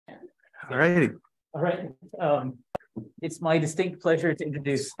All righty. All right. It's my distinct pleasure to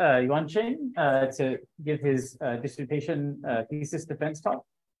introduce Yuanqing to give his dissertation thesis defense talk.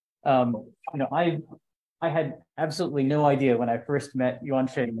 I had absolutely no idea when I first met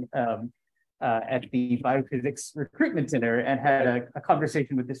Yuanqing at the biophysics recruitment dinner and had a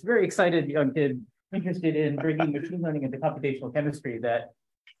conversation with this very excited young kid interested in bringing machine learning into computational chemistry that.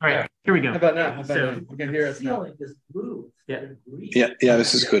 All right, here we go. How about now? You can hear us now. Yeah,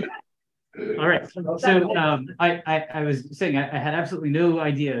 this is good. All right. So I was saying I had absolutely no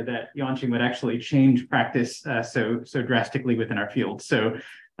idea that Yuanqing would actually change practice so drastically within our field. So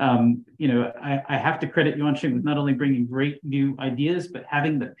I have to credit Yuanqing with not only bringing great new ideas, but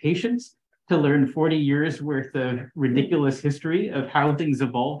having the patience to learn 40 years worth of ridiculous history of how things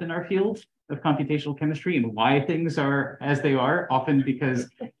evolved in our field of computational chemistry and why things are as they are, often because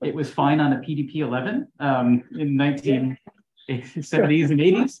it was fine on a PDP-11 in 1970s and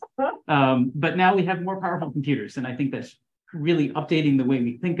 80s. But now we have more powerful computers. And I think that's really updating the way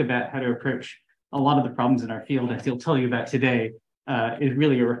we think about how to approach a lot of the problems in our field, as he'll tell you about today, is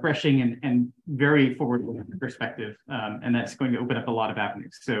really a refreshing and very forward-looking perspective. And that's going to open up a lot of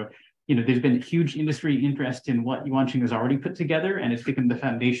avenues. So, there's been huge industry interest in what Yuanqing has already put together, and it's become the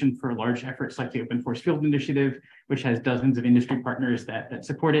foundation for large efforts like the Open Force Field Initiative, which has dozens of industry partners that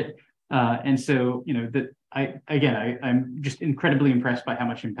support it. And so, I'm just incredibly impressed by how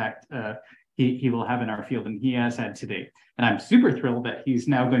much impact he will have in our field, and he has had to date. And I'm super thrilled that he's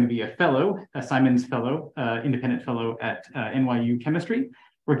now going to be a fellow, a Simons Fellow, independent fellow at NYU Chemistry,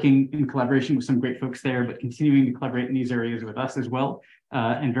 working in collaboration with some great folks there, but continuing to collaborate in these areas with us as well.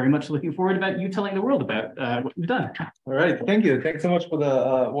 And very much looking forward about you telling the world about what you've done. All right, thank you. Thanks so much for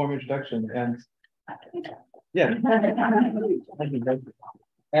the warm introduction. And yeah.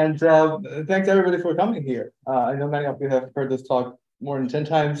 And thanks everybody for coming here. I know many of you have heard this talk more than 10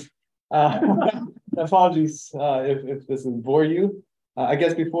 times. Apologies if this will bore you. I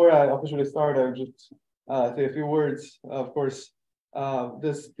guess before I officially start, I would just say a few words. Of course,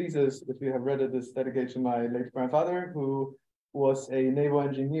 this thesis, if you have read it, is dedicated to my late grandfather, who was a naval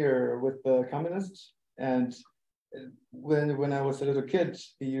engineer with the communists. And when I was a little kid,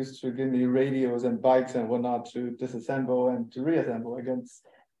 he used to give me radios and bikes and whatnot to disassemble and to reassemble.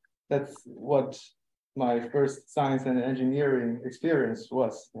 That's what my first science and engineering experience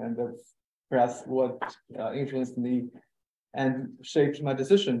was. And that's perhaps what influenced me and shaped my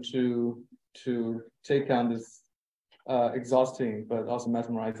decision to take on this exhausting but also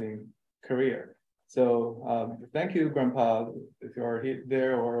mesmerizing career. So thank you, Grandpa, if you're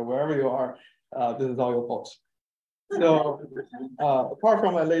there or wherever you are, this is all your fault. So apart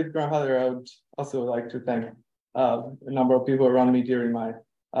from my late grandfather, I would also like to thank a number of people around me during my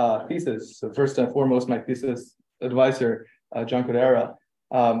thesis. So first and foremost, my thesis advisor, John Codera.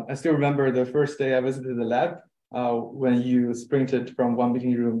 I still remember the first day I visited the lab when you sprinted from one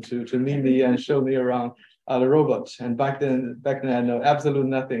meeting room to meet me and show me around the robot. And back then I know absolutely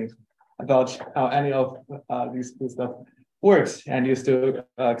nothing about how any of these stuff works. And you still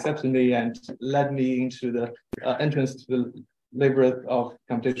accepted me and led me into the entrance to the labyrinth of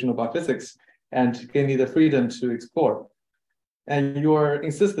computational biophysics and gave me the freedom to explore. And your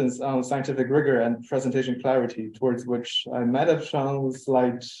insistence on scientific rigor and presentation clarity, towards which I might have shown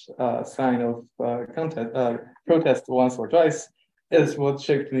slight sign of protest once or twice, is what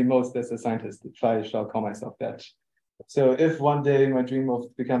shaped me most as a scientist, if I shall call myself that. So if one day my dream of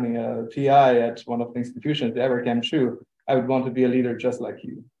becoming a PI at one of the institutions ever came true, I would want to be a leader just like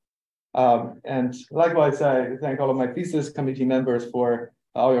you. And likewise, I thank all of my thesis committee members for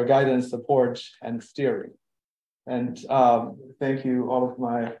all your guidance, support, and steering. And thank you, all of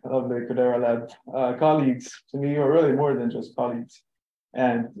my lovely Codera Lab colleagues. To me, you're really more than just colleagues.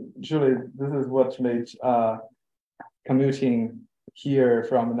 And truly, this is what made commuting here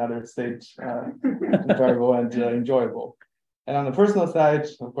from another state enjoyable and enjoyable. And on the personal side,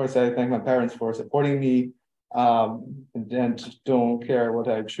 of course, I thank my parents for supporting me and don't care what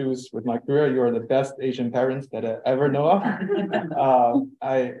I choose with my career. You're the best Asian parents that I ever know of.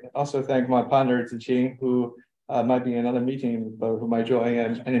 I also thank my partner, Ziqing, who might be in another meeting, but who might join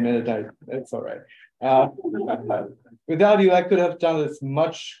any minute. It's all right. Without you, I could have done this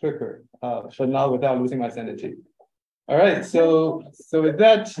much quicker, but not without losing my sanity. All right, so with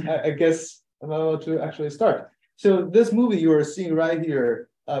that, I guess I'm about to actually start. So this movie you are seeing right here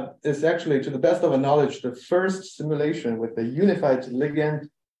is actually, to the best of our knowledge, the first simulation with a unified ligand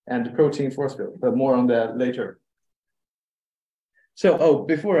and protein force field, but more on that later. So,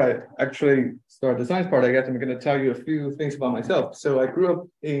 before I actually start the science part, I guess I'm going to tell you a few things about myself. So I grew up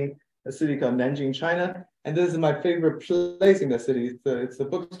in a city called Nanjing, China, And this is my favorite place in the city. It's a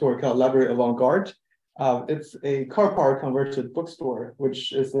bookstore called Library Avant-Garde. It's a car park converted bookstore,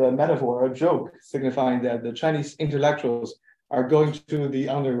 which is a metaphor, a joke, signifying that the Chinese intellectuals are going to the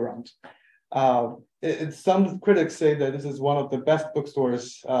underground. Some critics say that this is one of the best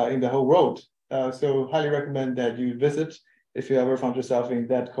bookstores in the whole world. So highly recommend that you visit if you ever found yourself in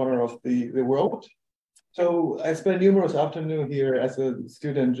that corner of the world. So I spent numerous afternoons here as a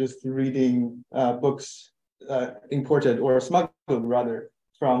student just reading books imported or smuggled rather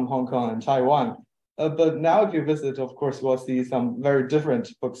from Hong Kong and Taiwan. But now if you visit, of course, we'll see some very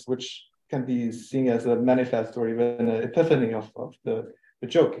different books, which can be seen as a manifest or even an epiphany of the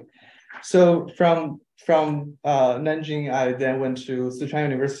joke. So from Nanjing, I then went to Sichuan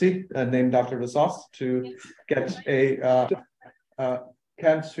University, named after the sauce, to get a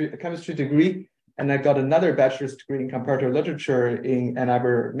chemistry degree. And I got another bachelor's degree in comparative literature in Ann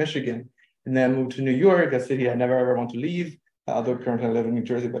Arbor, Michigan. And then moved to New York, a city I never ever want to leave, although currently I live in New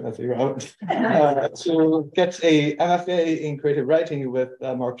Jersey, but that's irrelevant, to get a MFA in creative writing with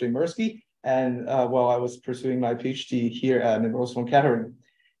Mark J. Mirsky. And while I was pursuing my PhD here at Memorial Sloan Kettering.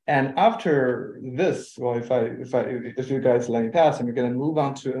 And after this, well, if you guys let me pass, I'm going to move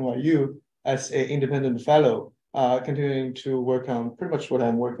on to NYU as an independent fellow, continuing to work on pretty much what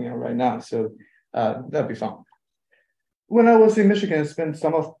I'm working on right now. So that'll be fun. When I was in Michigan, I spent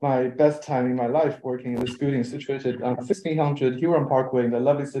some of my best time in my life working in this building situated on 1600 Huron Parkway in the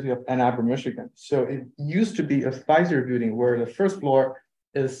lovely city of Ann Arbor, Michigan. So it used to be a Pfizer building where the first floor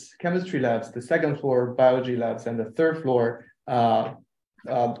is chemistry labs, the second floor biology labs, and the third floor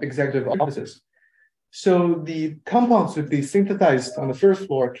executive offices. So the compounds would be synthesized on the first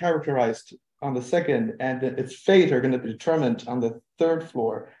floor, characterized on the second, and its fate are going to be determined on the third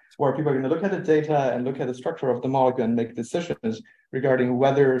floor, where people are going to look at the data and look at the structure of the molecule and make decisions regarding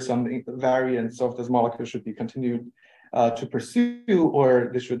whether some variants of this molecule should be continued to pursue or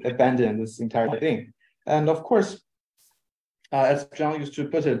they should abandon this entire thing. And of course, as John used to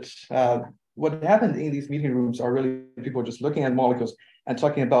put it, what happened in these meeting rooms are really people just looking at molecules and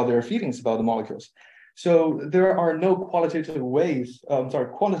talking about their feelings about the molecules. So there are no quantitative ways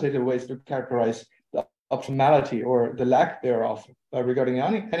to characterize the optimality or the lack thereof regarding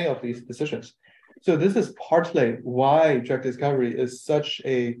any of these decisions. So this is partly why drug discovery is such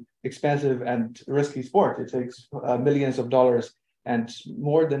a expensive and risky sport. It takes millions of dollars and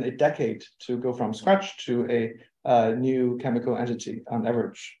more than a decade to go from scratch to a new chemical entity on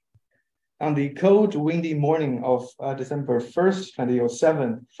average. On the cold, windy morning of December 1st,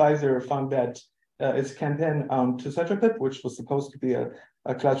 2007, Pfizer found that its campaign on tucetrapib, which was supposed to be a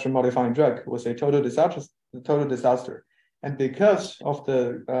cholesterol-modifying drug, was a total disaster. And because of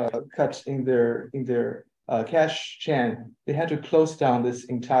the cut in their cash chain, they had to close down this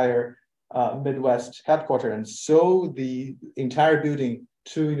entire Midwest headquarters and sold the entire building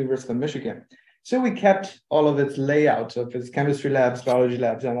to University of Michigan. So we kept all of its layout of its chemistry labs, biology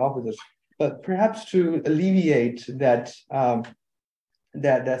labs, and offices. But perhaps to alleviate that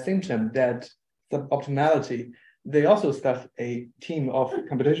symptom, that suboptimality, they also stuffed a team of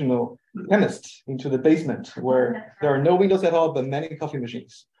computational chemists into the basement where there are no windows at all, but many coffee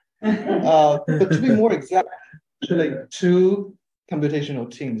machines. But to be more exact, actually two computational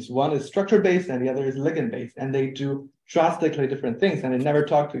teams. One is structure-based and the other is ligand-based, and they do drastically different things and they never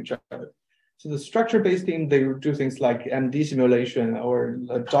talk to each other. So the structure-based team, they do things like MD simulation or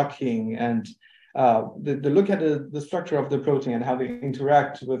docking, and they look at the structure of the protein and how they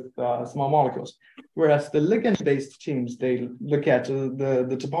interact with small molecules. Whereas the ligand-based teams, they look at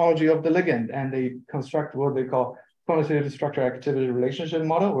the topology of the ligand and they construct what they call quantitative structure-activity relationship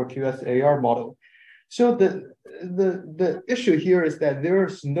model or QSAR model. So the issue here is that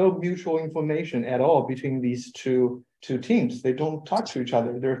there's no mutual information at all between these two teams. They don't talk to each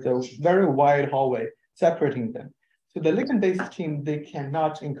other. There's a very wide hallway separating them. So the ligand-based team, they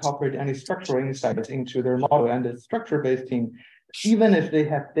cannot incorporate any structural insights into their model. And the structure-based team, even if they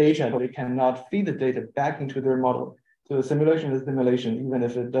have data, they cannot feed the data back into their model. So the simulation is simulation, even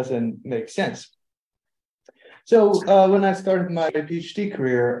if it doesn't make sense. So when I started my PhD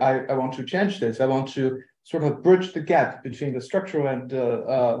career, I want to change this. I want to sort of bridge the gap between the structural and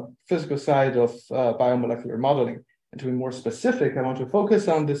physical side of biomolecular modeling. And to be more specific, I want to focus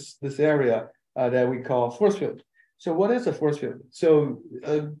on this area that we call force field. So what is a force field? So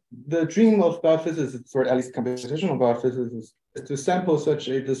the dream of biophysicists, or at least computational biophysicists, is to sample such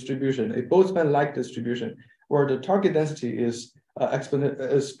a distribution, a Boltzmann-like distribution, where the target density is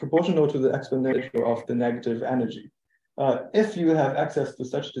proportional to the exponential of the negative energy. If you have access to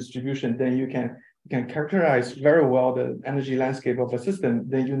such distribution, then you can can characterize very well the energy landscape of a system,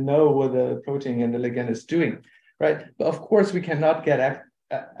 then you know what the protein and the ligand is doing, right? But of course, we cannot get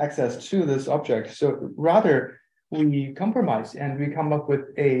access to this object. So rather, we compromise and we come up with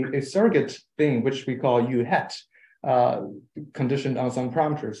a surrogate thing, which we call U hat, conditioned on some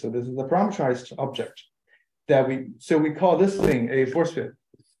parameters. So this is a parameterized object that we call this thing a force field.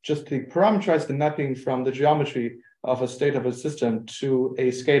 Just to parameterize the mapping from the geometry of a state of a system to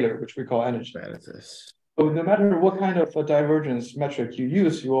a scalar, which we call energy. So no matter what kind of a divergence metric you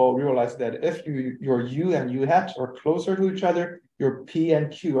use, you will realize that if your U and U hat are closer to each other, your P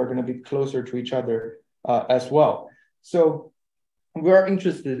and Q are going to be closer to each other as well. So we are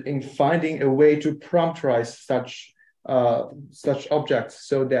interested in finding a way to parameterize such objects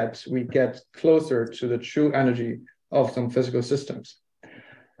so that we get closer to the true energy of some physical systems.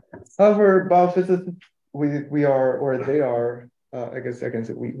 However, biophysicists, we are, or they are, I guess I can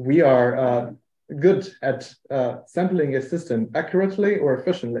say we are good at sampling a system accurately or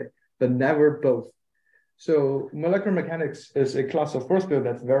efficiently, but never both. So molecular mechanics is a class of force field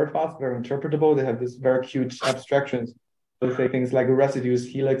that's very fast, very interpretable. They have this very cute abstractions. So say things like residues,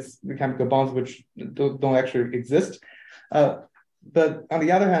 helix, the chemical bonds, which don't actually exist. But on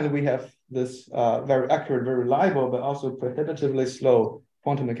the other hand, we have this very accurate, very reliable, but also prohibitively slow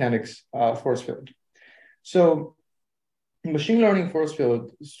quantum mechanics force field. So machine learning force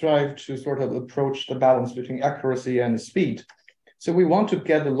field strive to sort of approach the balance between accuracy and speed. So we want to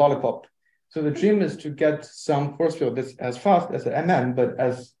get the lollipop. So the dream is to get some force field that's as fast as the MM, but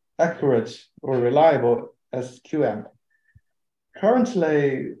as accurate or reliable as QM.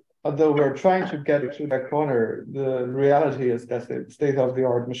 Currently, although we're trying to get to that corner, the reality is that the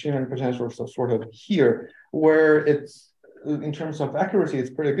state-of-the-art machine learning potentials are sort of here, where it's, in terms of accuracy, it's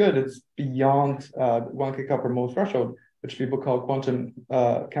pretty good. It's beyond 1 kcal per mole threshold, which people call quantum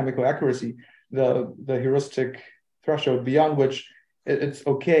chemical accuracy, the heuristic threshold beyond which it's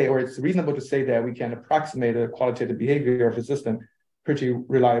okay, or it's reasonable to say that we can approximate the qualitative behavior of a system pretty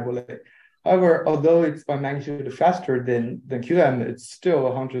reliably. However, although it's by magnitude faster than QM, it's still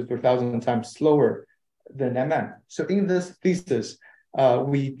 100 to 1,000 times slower than MM. So in this thesis,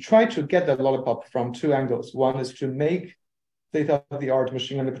 we try to get that lollipop from two angles. One is to make state-of-the-art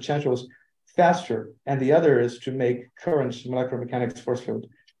machine learning potentials faster, and the other is to make current molecular mechanics force field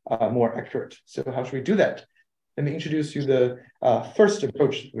more accurate. So how should we do that? Let me introduce you the first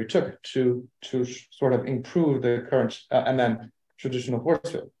approach we took to sort of improve the current MM traditional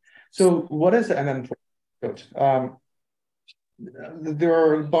force field. So what is the MM force field? There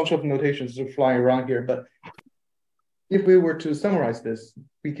are a bunch of notations flying around here, but if we were to summarize this,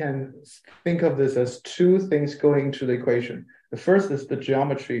 we can think of this as two things going into the equation. The first is the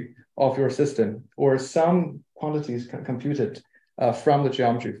geometry of your system, or some quantities computed from the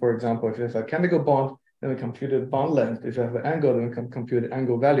geometry. For example, if you have a chemical bond, then we compute bond length. If you have an angle, then we can compute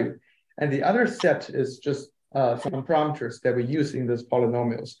angle value. And the other set is just some parameters that we use in these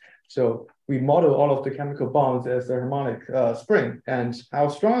polynomials. So we model all of the chemical bonds as a harmonic spring. And how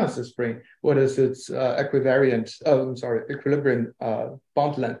strong is the spring? What is its equilibrium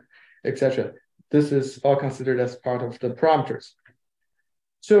bond length, etc. This is all considered as part of the parameters.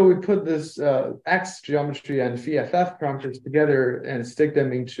 So we put this X geometry and phi-FF parameters together and stick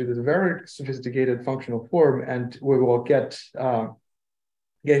them into this very sophisticated functional form, and we will get a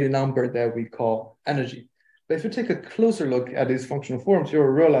number that we call energy. But if you take a closer look at these functional forms, you'll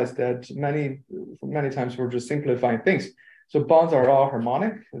realize that many times we're just simplifying things. So bonds are all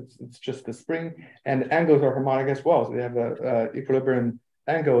harmonic, it's just the spring, and angles are harmonic as well. So they have a equilibrium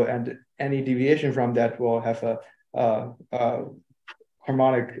angle, and any deviation from that will have a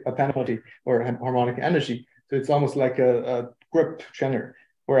harmonic penalty or harmonic energy. So it's almost like a grip trainer,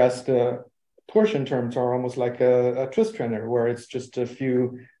 whereas the torsion terms are almost like a twist trainer, where it's just a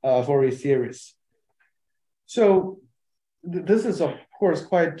few Fourier series. So this is, of course,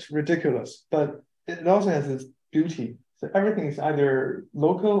 quite ridiculous, but it also has its beauty. So everything is either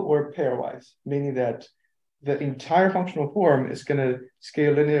local or pairwise, meaning that the entire functional form is going to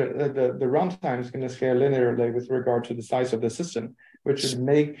scale linear, the runtime is going to scale linearly with regard to the size of the system, which would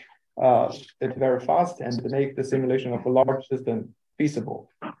make it very fast and make the simulation of a large system feasible.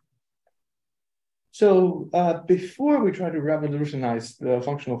 So before we try to revolutionize the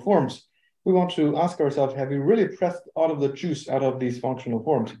functional forms, we want to ask ourselves, have we really pressed all of the juice out of these functional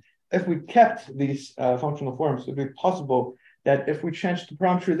forms? If we kept these functional forms, would it be possible that if we change the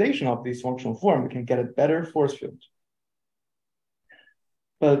parameterization of these functional forms, we can get a better force field?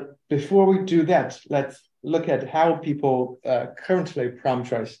 But before we do that, let's look at how people currently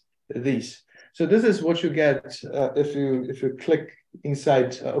parameterize these. So this is what you get if you click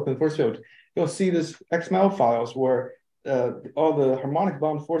inside open force field. you'll see this XML files where all the harmonic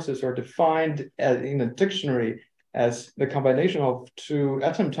bond forces are defined in a dictionary as the combination of two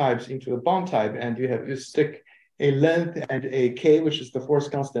atom types into a bond type, and you stick a length and a K, which is the force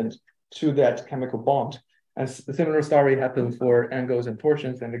constant, to that chemical bond. And a similar story happens for angles and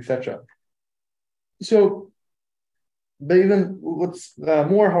torsions and etc. So, but even what's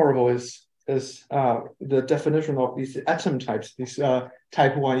more horrible is the definition of these atom types, these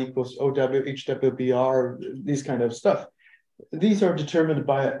type 1 equals OW, HW, BR, these kind of stuff. These are determined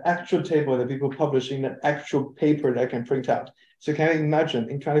by an actual table that people publish in an actual paper that can print out. So can you imagine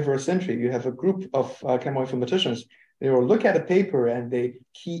in 21st century, you have a group of chemoinformaticians, they will look at a paper and they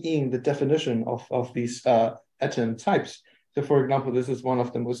key in the definition of these atom types. So for example, this is one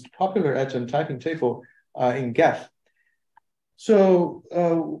of the most popular atom typing table in GAF. So,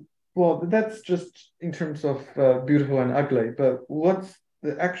 well, that's just in terms of beautiful and ugly, but what's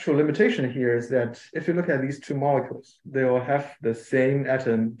the actual limitation here is that if you look at these two molecules, they will have the same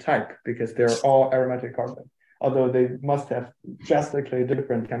atom type because they're all aromatic carbon, although they must have drastically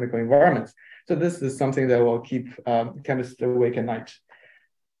different chemical environments. So this is something that will keep chemists awake at night.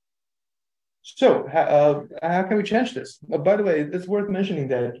 So how can we change this? By the way, it's worth mentioning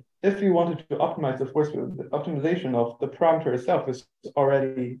that if you wanted to optimize the force field, the optimization of the parameter itself is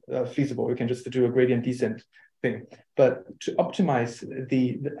already feasible. You can just do a gradient descent thing. But to optimize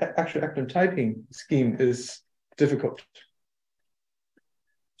the actual atom typing scheme is difficult.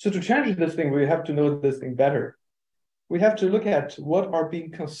 So to change this thing, we have to know this thing better. We have to look at what are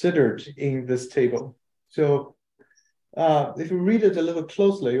being considered in this table. So if you read it a little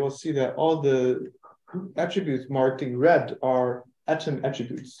closely, you'll see that all the attributes marked in red are atom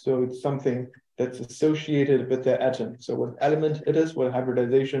attributes. So it's something that's associated with the atom. So what element it is, what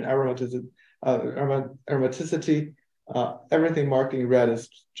hybridization, aromaticity, everything marked in red is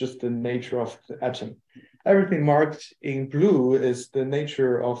just the nature of the atom. Everything marked in blue is the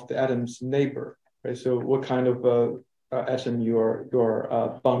nature of the atom's neighbor, right? So what kind of atom you're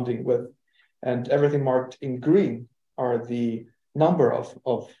bonding with. And everything marked in green are the number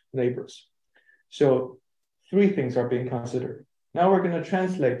of neighbors. So three things are being considered. Now we're going to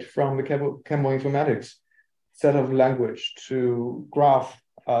translate from the chemoinformatics set of language to graph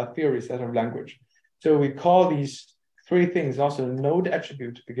theory set of language. So we call these three things also node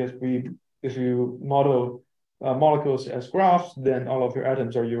attribute because if you model molecules as graphs, then all of your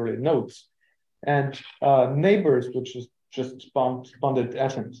atoms are usually nodes. And neighbors, which is just bonded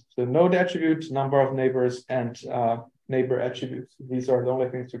atoms. So node attributes, number of neighbors, and neighbor attributes. These are the only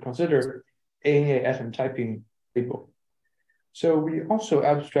things to consider in a atom typing table. So we also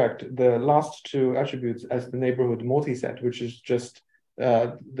abstract the last two attributes as the neighborhood multiset, which is just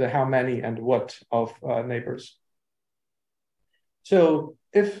the how many and what of neighbors. So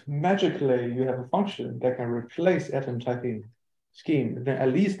if magically you have a function that can replace atom typing scheme, then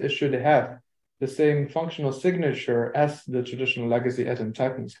at least it should have the same functional signature as the traditional legacy atom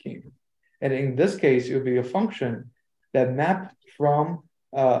typing scheme. And in this case, it would be a function that mapped from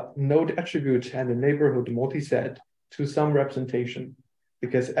node attribute and the neighborhood multiset to some representation.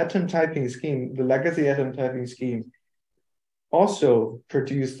 Because atom typing scheme, the legacy atom typing scheme, also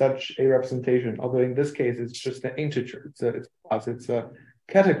produced such a representation, although in this case, it's just an integer. It's a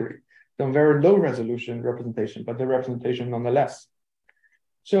category, some very low resolution representation, but the representation nonetheless.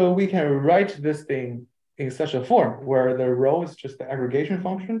 So we can write this thing in such a form where the rho is just the aggregation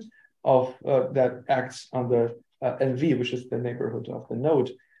function of that acts on the NV, which is the neighborhood of the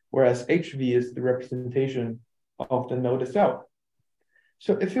node, whereas HV is the representation of the node itself.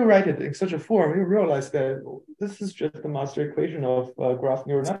 So if you write it in such a form, you realize that this is just the master equation of graph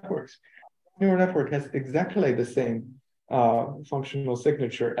neural networks. Neural network has exactly the same functional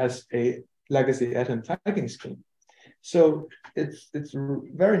signature as a legacy atom typing scheme. So it's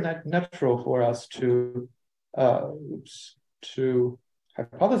very natural for us to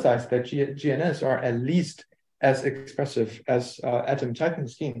hypothesize that GNNs are at least as expressive as atom typing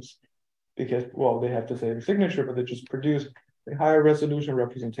schemes, because, well, they have the same signature, but they just produce a higher resolution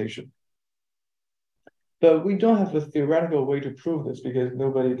representation. But we don't have a theoretical way to prove this because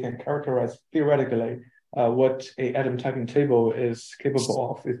nobody can characterize theoretically what a atom typing table is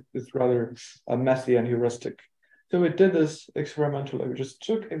capable of. It's rather messy and heuristic. So we did this experimentally. We just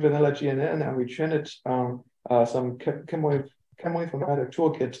took a vanilla GNN and we trained it on some chemoinformatic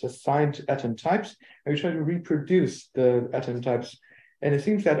toolkit assigned atom types, and we tried to reproduce the atom types. And it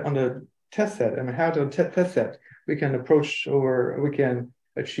seems that on the test set, and how to test set, we can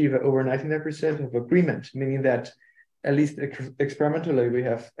achieve over 99% of agreement, meaning that at least experimentally, we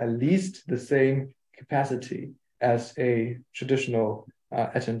have at least the same capacity as a traditional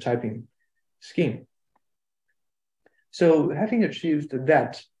atom typing scheme. So having achieved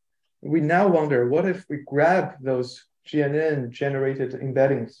that, we now wonder, what if we grab those GNN-generated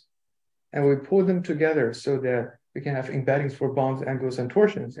embeddings and we pull them together so that we can have embeddings for bonds, angles, and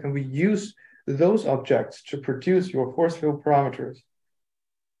torsions, and we use those objects to produce your force field parameters.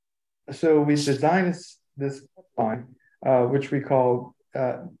 So we designed this pipeline, which we call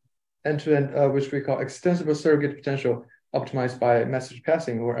end-to-end, which we call extensible surrogate potential optimized by message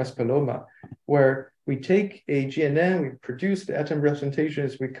passing, or SPLOMA, where we take a GNN, we produce the atom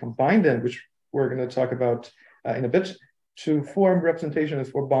representations, we combine them, which we're going to talk about in a bit, to form representations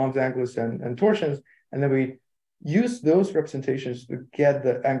for bonds, angles, and torsions, and then we use those representations to get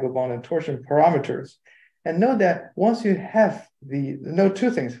the angle, bond, and torsion parameters. And know that once you have know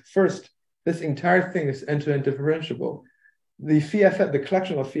two things. First, this entire thing is end-to-end differentiable. The PFF, the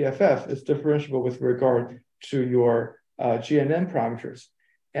collection of PFF, is differentiable with regard to your GNN parameters.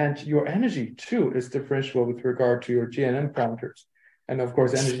 And your energy, too, is differentiable with regard to your GNN parameters. And of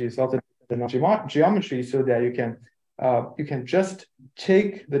course, energy is also dependent on geometry, so that you can just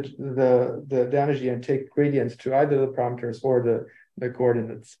take the energy and take gradients to either the parameters or the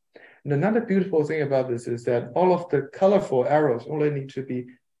coordinates. And another beautiful thing about this is that all of the colorful arrows only need to be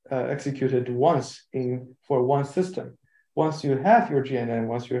executed once for one system. Once you have your GNN,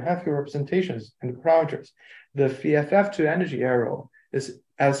 once you have your representations and the parameters, the PFF to energy arrow is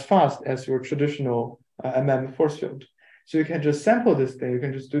as fast as your traditional force field. So you can just sample this thing, you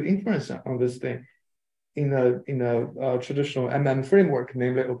can just do inference on this thing in a traditional framework,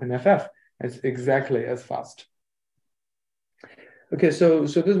 namely OpenFF. It's exactly as fast. Okay, so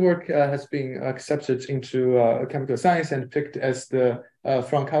this work has been accepted into chemical science and picked as the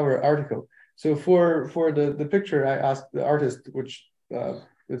front cover article. So for the picture, I asked the artist, which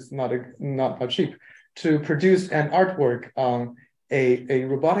is not cheap, to produce an artwork on a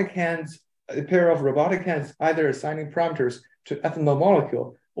robotic hands, a pair of robotic hands, either assigning parameters to ethanol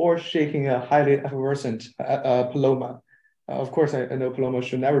molecule or shaking a highly effervescent paloma. Of course, I know paloma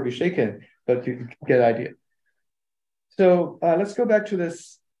should never be shaken, but you get the idea. So let's go back to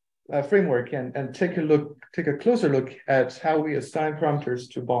this framework and take a closer look at how we assign parameters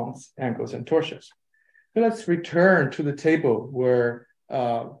to bonds, angles, and torsions. So let's return to the table where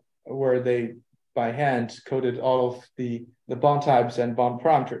they by hand coded all of the bond types and bond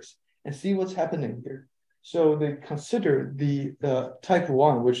parameters and see what's happening here. So they consider the type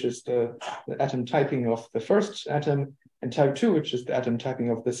 1, which is the atom typing of the first atom, and type 2, which is the atom typing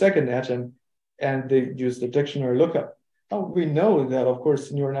of the second atom, and they use the dictionary lookup. Now, we know that, of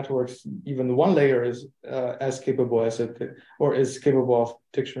course, neural networks, even one layer is as capable as is capable of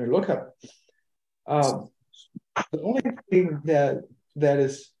dictionary lookup. The only thing that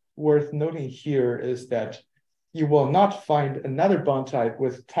is worth noting here is that you will not find another bond type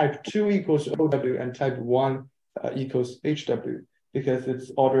with type 2 equals OW and type 1 equals HW, because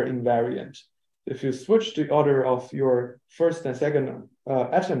it's order invariant. If you switch the order of your first and second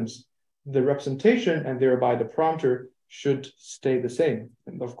atoms, the representation and thereby the parameter should stay the same.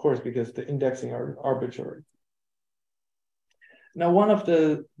 And of course, because the indexing are arbitrary. Now, one of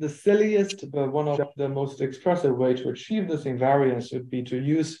the silliest, but one of the most expressive way to achieve this invariance would be to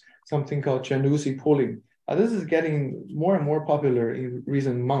use something called Januzzi pooling. This is getting more and more popular in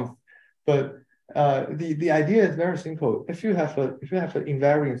recent months, but the idea is very simple. If you have an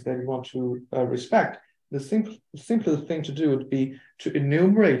invariance that you want to respect, the simplest thing to do would be to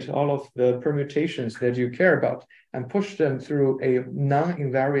enumerate all of the permutations that you care about and push them through a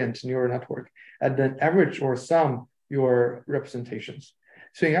non-invariant neural network, and then average or sum your representations.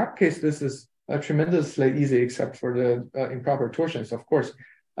 So in our case, this is tremendously easy, except for the improper torsions, of course.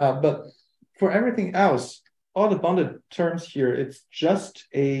 But for everything else, all the bonded terms here, it's just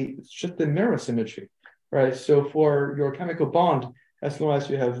a mirror symmetry, right? So for your chemical bond, as long as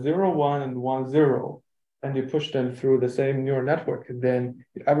you have 0, 1, and 1, 0, and you push them through the same neural network, and then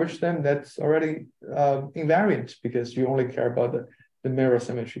you average them, that's already invariant, because you only care about the mirror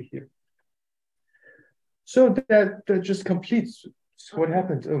symmetry here. So that just completes what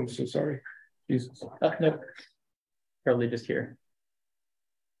happened. Oh, I'm so sorry. Jesus. No, probably just here.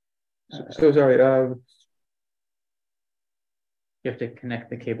 So sorry. You have to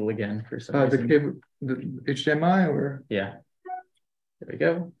connect the cable again for some reason. The cable, the HDMI, or? Yeah. There we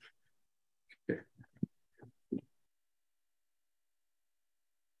go. Okay.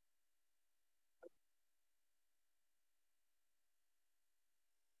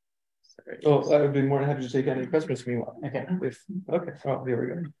 Sorry. Oh, I would be more than happy to take any questions meanwhile. Okay. Okay. Oh, there we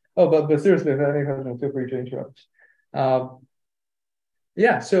go. Oh, but seriously, if any questions, feel free to interrupt.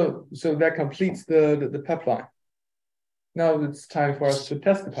 Yeah. So that completes the pipeline. Now it's time for us to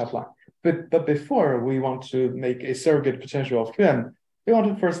test the pipeline. but before we want to make a surrogate potential of QM, we want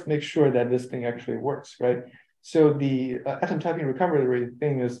to first make sure that this thing actually works, right? So the atom typing recovery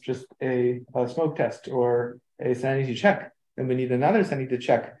thing is just a smoke test or a sanity check. And we need another sanity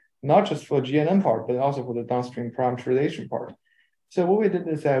check, not just for GNM part, but also for the downstream parameterization part. So what we did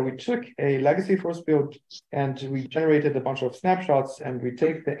is that we took a legacy force field and we generated a bunch of snapshots, and we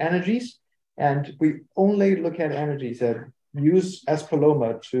take the energies and we only look at energies that use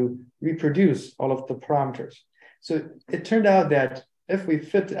S-Paloma to reproduce all of the parameters. So it turned out that if we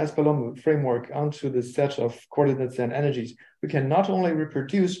fit S-Paloma framework onto the set of coordinates and energies, we can not only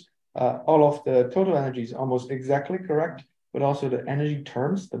reproduce all of the total energies almost exactly correct, but also the energy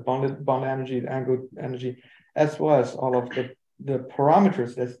terms, the bond energy, the angle energy, as well as all of the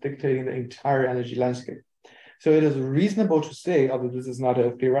parameters that's dictating the entire energy landscape. So it is reasonable to say, although this is not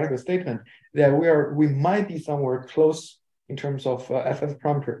a theoretical statement, that we might be somewhere close in terms of FF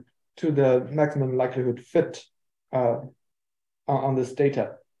parameter to the maximum likelihood fit on this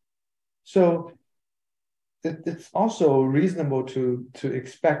data. So it's also reasonable to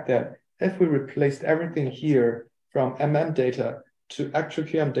expect that if we replaced everything here from MM data to actual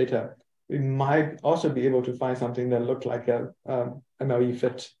QM data, we might also be able to find something that looked like a MLE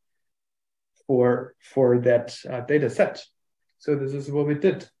fit for that data set. So this is what we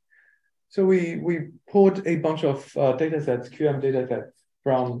did. So we pulled a bunch of data sets, QM data sets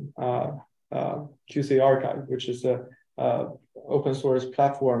from QC Archive, which is a open source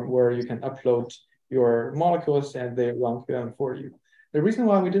platform where you can upload your molecules and they run QM for you. The reason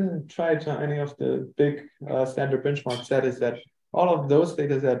why we didn't try it on any of the big standard benchmark set is that all of those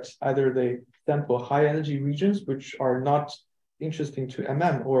data sets, either they sample high energy regions, which are not interesting to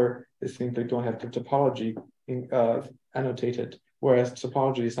MM, or they simply don't have the topology annotated, whereas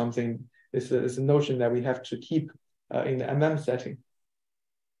topology is something, is a notion that we have to keep in the MM setting.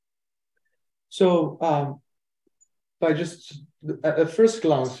 So by just at first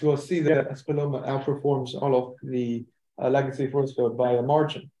glance, you will see that S-Paloma outperforms all of the legacy force field by a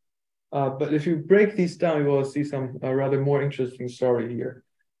margin. But if you break these down, you will see some rather more interesting story here.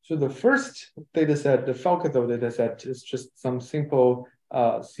 So the first data set, the Falcathol data set, is just some simple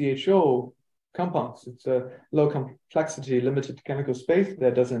CHO compounds. It's a low complexity, limited chemical space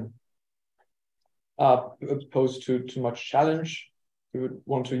that doesn't pose too much challenge. We would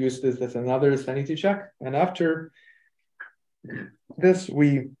want to use this as another sanity check. And after this,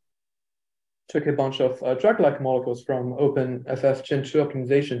 we took a bunch of drug-like molecules from OpenFF Gen 2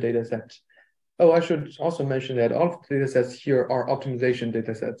 optimization dataset. Oh, I should also mention that all of the datasets here are optimization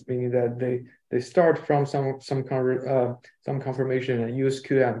datasets, meaning that they start from some conformation and use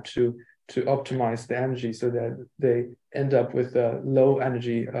QM to optimize the energy so that they end up with a low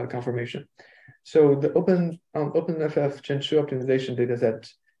energy conformation. So the OpenFF Gen 2 optimization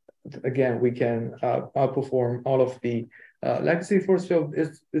dataset, again, we can outperform all of the legacy force field.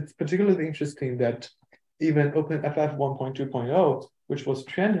 It's particularly interesting that even OpenFF 1.2.0, which was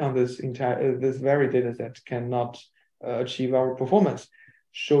trained on this very dataset, cannot achieve our performance,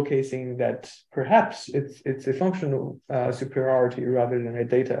 showcasing that perhaps it's a functional superiority rather than a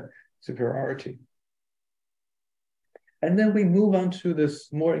data superiority. And then we move on to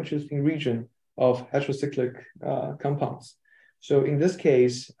this more interesting region of heterocyclic compounds. So in this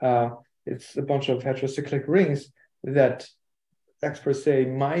case, it's a bunch of heterocyclic rings that experts say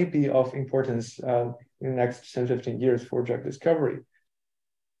might be of importance in the next 10, 15 years for drug discovery.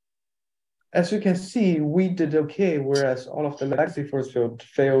 As you can see, we did okay, whereas all of the legacy force field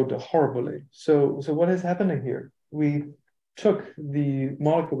failed horribly. So what is happening here? We took the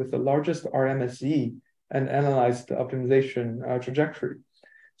molecule with the largest RMSE and analyzed the optimization trajectory.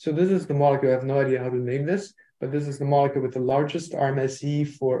 So this is the molecule, I have no idea how to name this, but this is the molecule with the largest RMSE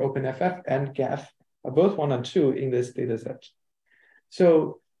for OpenFF and GAF, both 1 and 2 in this data set.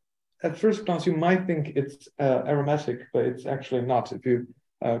 So at first glance, you might think it's aromatic, but it's actually not if you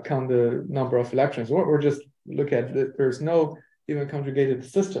count the number of electrons, or just look at there's no even conjugated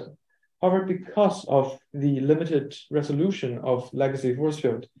system. However, because of the limited resolution of legacy force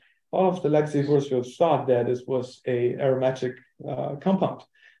field, all of the legacy force fields thought that this was a aromatic compound.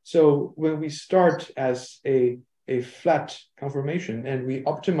 So when we start as a flat conformation and we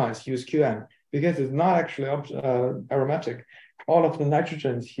optimize use QM, because it's not actually aromatic, all of the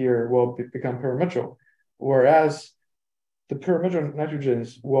nitrogens here will become pyramidal, whereas the pyramidal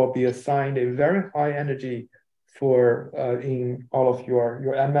nitrogens will be assigned a very high energy for in all of your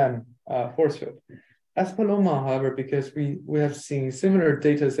MM force field. S-Paloma, however, because we have seen similar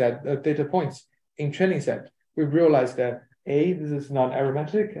data points in training set, we realized that A, this is not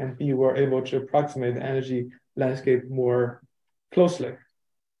aromatic, and B, we're able to approximate the energy landscape more closely.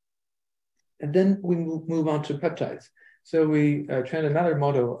 And then we move on to peptides. So we trained another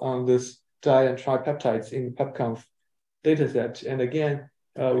model on this di and tripeptides in PepConf dataset. And again,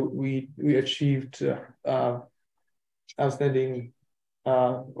 we achieved outstanding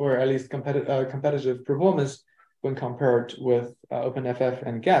or at least competitive performance when compared with OpenFF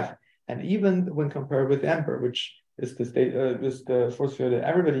and GAF, and even when compared with AMBER, which is the force field that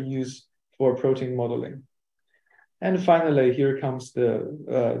everybody uses for protein modeling. And finally, here comes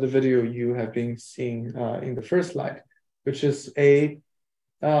the video you have been seeing in the first slide, which is the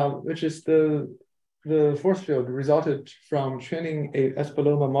force field resulted from training a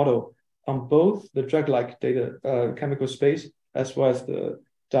Espeloma model on both the drug-like data chemical space as well as the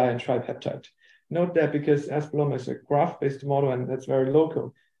di and tripeptide. Note that because Espeloma is a graph-based model and that's very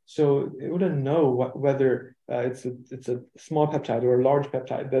local, so it wouldn't know whether it's a small peptide or a large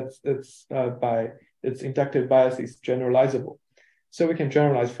peptide. That's by its inductive biases generalizable. So we can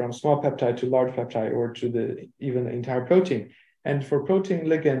generalize from small peptide to large peptide or to even the entire protein. And for protein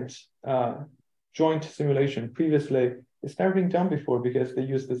ligand joint simulation, previously it's never been done before because they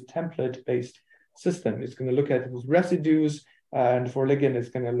use this template-based system. It's going to look at those residues, and for ligand, it's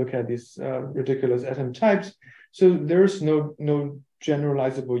going to look at these ridiculous atom types. So there's no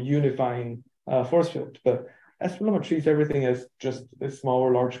generalizable unifying force field. But Espeloma treats everything as just a small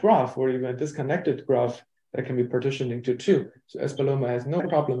or large graph, or even a disconnected graph that can be partitioned into two. So Espeloma has no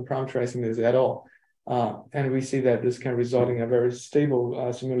problem parameterizing this at all. And we see that this can result in a very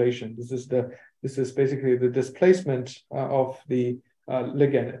stable simulation. This is basically the displacement of the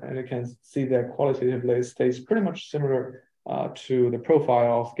ligand, and you can see that qualitatively it stays pretty much similar to the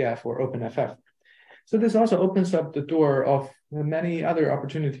profile of GAF or OpenFF. So this also opens up the door of many other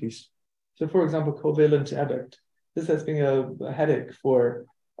opportunities. So for example, covalent adduct. This has been a headache for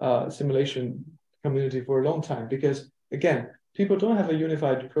simulation community for a long time because, again, people don't have a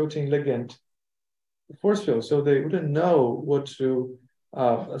unified protein ligand force field, so they wouldn't know what to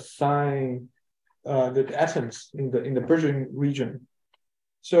assign the atoms in the bridging region.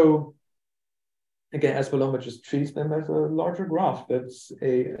 So again, Espeloma just treats them as a larger graph that's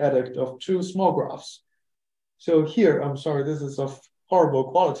a adduct of two small graphs. So here, I'm sorry, this is of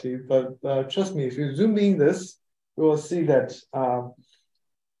horrible quality, but trust me, if you zoom in this, you will see that all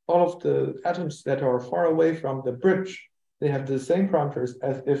of the atoms that are far away from the bridge, they have the same parameters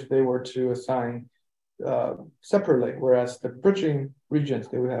as if they were to assign separately, whereas the bridging regions,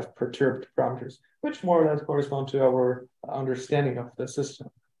 they would have perturbed parameters, which more or less correspond to our understanding of the system.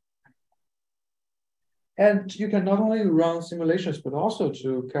 And you can not only run simulations, but also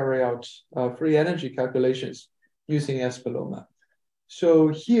to carry out free energy calculations using Espeloma. So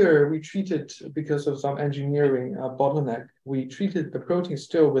here we treated, because of some engineering bottleneck, we treated the protein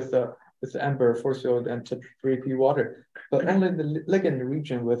still with the amber force field and T3P water, but only the ligand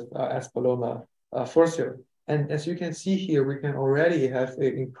region with Espeloma force field. And as you can see here, we can already have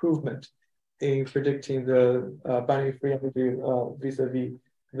an improvement in predicting the binding free energy vis-a-vis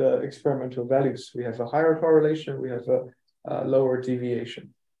the experimental values. We have a higher correlation, we have a lower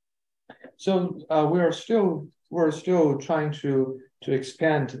deviation. So we're still trying to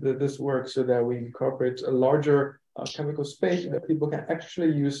expand this work so that we incorporate a larger chemical space that people can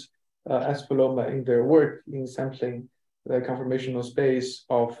actually use Espeloma in their work in sampling the conformational space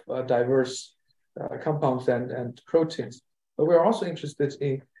of diverse compounds and proteins. But we're also interested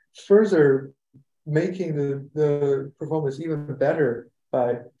in further making the performance even better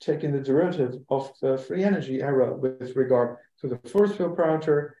by taking the derivative of the free energy error with regard to the force field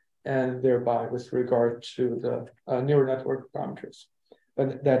parameter and thereby with regard to the neural network parameters.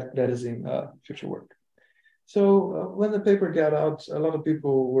 But that is in future work. So when the paper got out, a lot of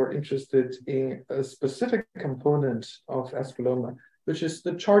people were interested in a specific component of Espeloma, which is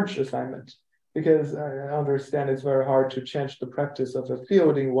the charge assignment, because I understand it's very hard to change the practice of a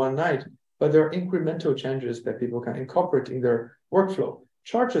field in one night, but there are incremental changes that people can incorporate in their workflow.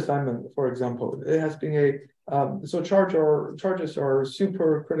 Charge assignment, for example, it has been so charges are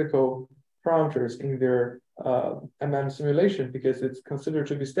super critical parameters in their MM simulation because it's considered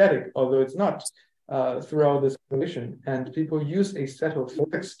to be static, although it's not throughout the simulation. And people use a set of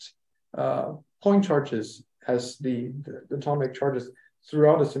fixed point charges as the atomic charges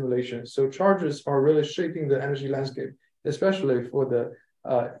throughout the simulation. So charges are really shaping the energy landscape, especially for the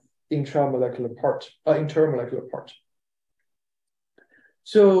intermolecular part.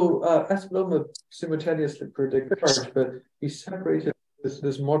 So Espeloma simultaneously predict charge, but we separated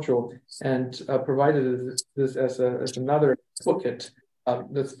this module and provided this as another toolkit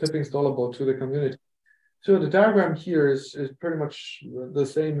that's PIP installable to the community. So the diagram here is pretty much the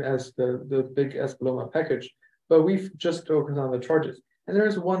same as the big Espeloma package, but we've just focused on the charges. And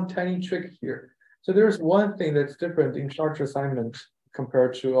there's one tiny trick here. So there's one thing that's different in charge assignment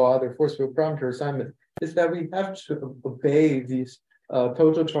compared to all other force field parameter assignment is that we have to obey these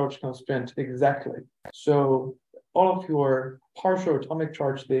total charge constraint exactly. So all of your partial atomic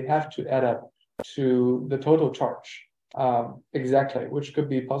charge, they have to add up to the total charge exactly, which could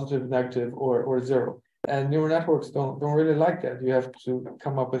be positive, negative, or zero. And neural networks don't really like that. You have to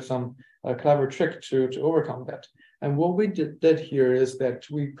come up with some clever trick to overcome that. And what we did here is that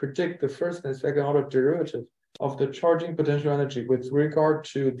we predict the first and second order derivative of the charging potential energy with regard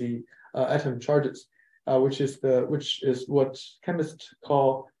to the atom charges, which is what chemists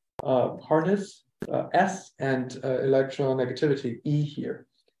call hardness S and electronegativity E here.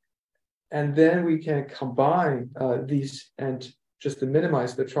 And then we can combine these and just to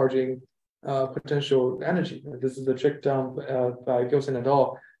minimize the charging potential energy. This is a trick done by Gilson et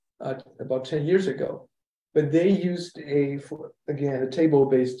al. About 10 years ago. But they used a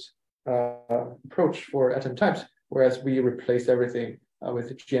table-based approach for atom types, whereas we replace everything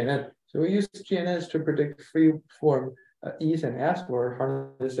with GNN. So we use GNNs to predict free form E's and S for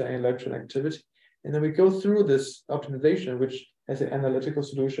hardness and electronegativity. And then we go through this optimization, which has an analytical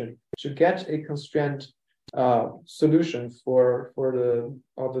solution to get a constraint solution for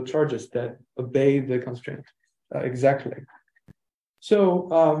all the charges that obey the constraint exactly.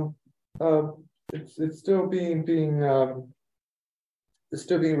 So it's still being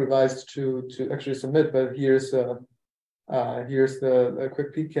revised to actually submit, but here's a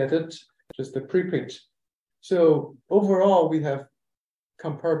quick peek at it, just the preprint. So overall, we have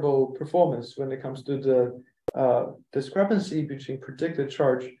comparable performance when it comes to the discrepancy between predicted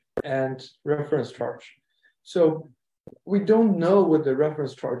charge and reference charge. So we don't know what the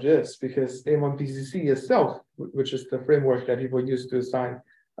reference charge is because A1PCC itself, which is the framework that people use to assign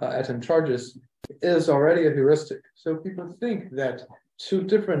atom charges, is already a heuristic. So people think that two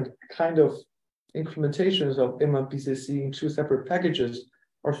different kind of implementations of A1PCC in two separate packages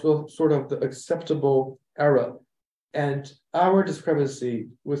are sort of the acceptable error. And our discrepancy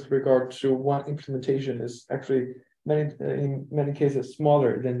with regard to one implementation is actually in many cases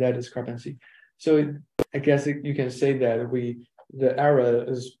smaller than that discrepancy. So I guess you can say that the error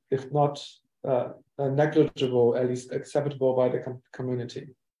is, if not negligible, at least acceptable by the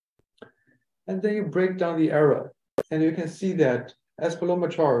community. And then you break down the error, and you can see that S-Paloma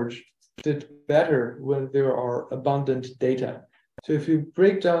charge did better when there are abundant data. So if you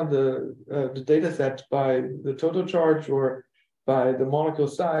break down the data set by the total charge or by the molecule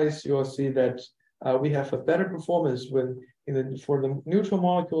size, you'll see that we have a better performance for the neutral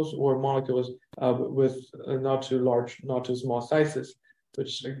molecules or molecules with not too large, not too small sizes,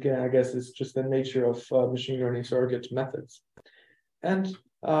 which again, I guess is just the nature of machine learning surrogate methods. And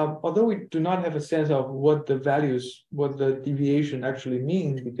although we do not have a sense of what the deviation actually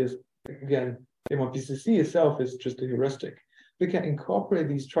means, because again, A1PCC itself is just a heuristic, we can incorporate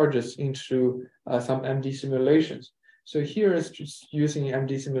these charges into some MD simulations. So here is just using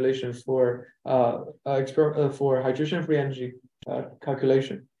MD simulation for hydration-free energy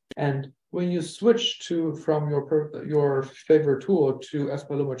calculation. And when you switch from your favorite tool to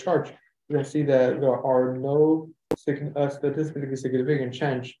S-Paloma charge, you'll see that there are no statistically significant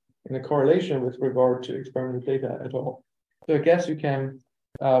change in the correlation with regard to experimental data at all. So I guess you can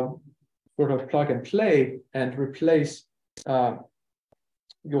sort of plug and play and replace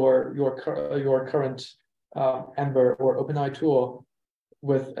your current Ember or OpenEye tool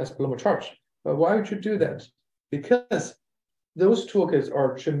with S-Paloma charge. But why would you do that? Because those toolkits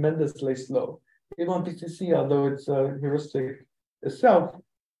are tremendously slow. A1PCC, although it's a heuristic itself,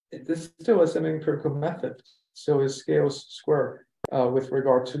 it is still a semi-empirical method. So it scales square with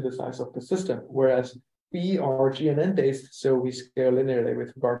regard to the size of the system, whereas we are GNN based, so we scale linearly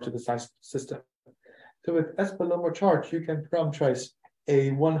with regard to the size of the system. So with S-Paloma charge, you can parameterize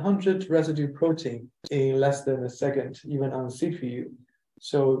a 100 residue protein in less than a second, even on CPU.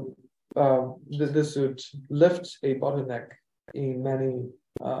 So this would lift a bottleneck in many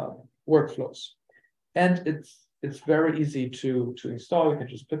workflows. And it's very easy to install. You can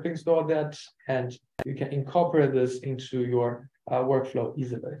just pip install that, and you can incorporate this into your workflow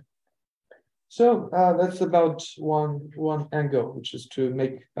easily. So that's about one angle, which is to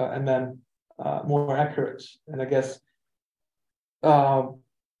make MM more accurate. And I guess,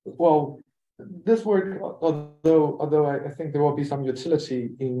 well, this work, although I think there will be some utility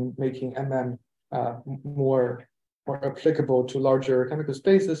in making MM more applicable to larger chemical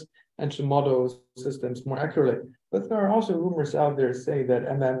spaces and to model systems more accurately. But there are also rumors out there saying that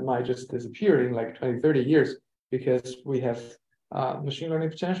MM might just disappear in like 20, 30 years because we have machine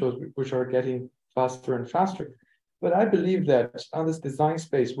learning potentials which are getting faster and faster. But I believe that on this design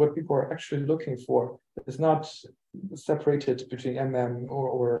space, what people are actually looking for is not separated between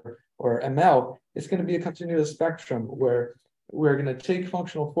or ML. It's going to be a continuous spectrum where we're going to take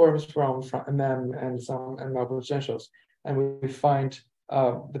functional forms from MM and some ML potentials, and we find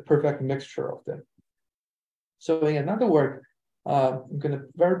the perfect mixture of them. So in another work, I'm going to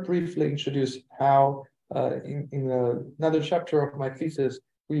very briefly introduce how in another chapter of my thesis,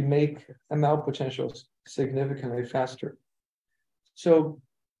 we make ML potentials significantly faster. So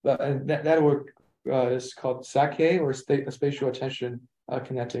that work is called SACE, or Spatial Attention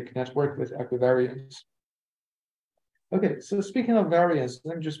Kinetic Network with Equivariance. Okay, so speaking of variance,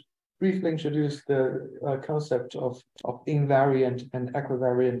 let me just briefly introduce the concept of invariant and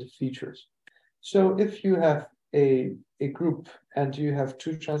equivariant features. So if you have a group and you have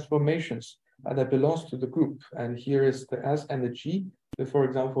two transformations that belongs to the group, and here is the S and the G. So for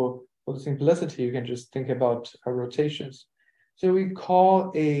example, for the simplicity, you can just think about rotations. So we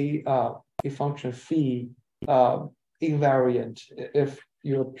call a function phi invariant if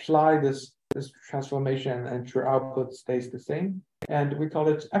you apply this transformation and your output stays the same. And we call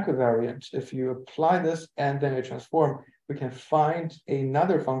it equivariant. If you apply this and then you transform, we can find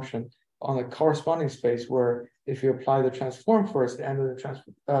another function on a corresponding space where if you apply the transform first and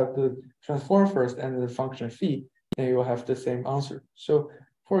the transform first and the function phi, then you will have the same answer. So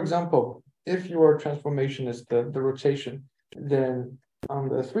for example, if your transformation is the rotation, then on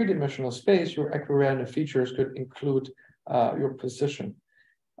the three-dimensional space, your equivariant features could include your position.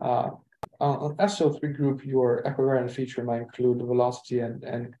 On SO3 group, your equivariant feature might include the velocity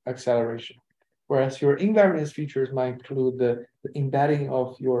and acceleration, whereas your invariance features might include the embedding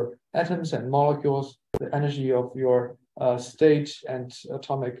of your atoms and molecules, the energy of your state and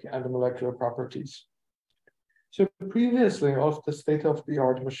atomic and molecular properties. So previously, all of the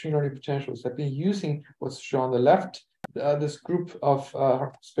state-of-the-art machine learning potentials have been using what's shown on the left, this group of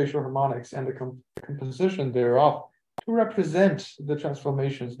spatial harmonics and the composition thereof to represent the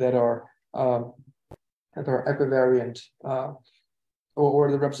transformations that are equivariant,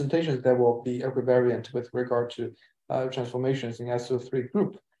 or the representations that will be equivariant with regard to transformations in SO3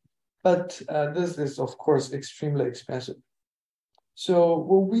 group. But this is, of course, extremely expensive. So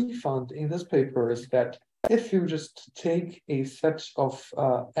what we found in this paper is that if you just take a set of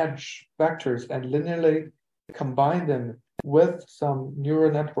edge vectors and linearly combine them with some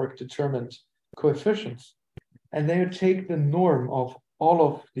neural network determined coefficients, and then you take the norm of all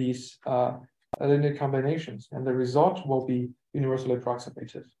of these linear combinations, and the result will be universally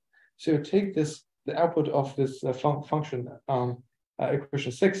approximative. So you take the output of this function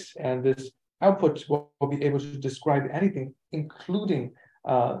equation 6, and this output will be able to describe anything, including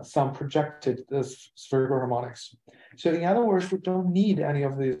some projected spherical harmonics. So in other words, you don't need any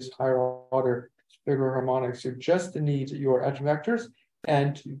of these higher order spherical harmonics. You just need your edge vectors,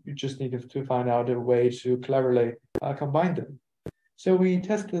 and you just need to find out a way to cleverly combine them. So we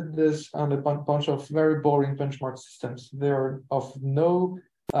tested this on a bunch of very boring benchmark systems. They're of no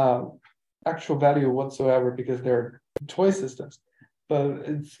actual value whatsoever because they're toy systems. But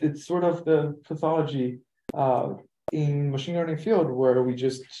it's sort of the pathology in machine learning field where we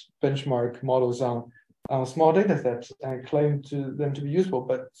just benchmark models on small data sets and claim them to be useful,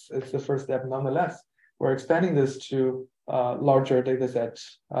 but it's the first step nonetheless. We're expanding this to larger data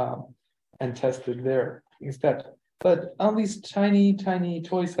sets and test it there instead. But on these tiny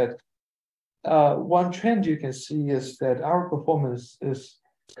toy sets, one trend you can see is that our performance is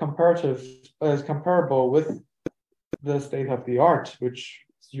comparable with the state of the art, which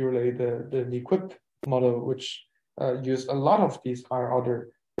is usually the NeQuip model, which use a lot of these higher order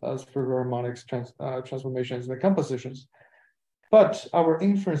spherical harmonics transformations and compositions. But our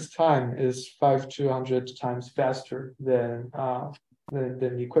inference time is 5 to 100 times faster than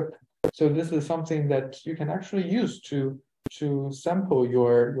NeQuip. So this is something that you can actually use to sample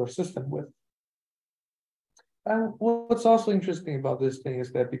your system with. And what's also interesting about this thing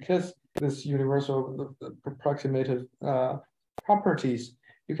is that because this universal approximative properties,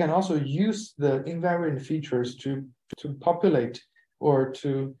 you can also use the invariant features to populate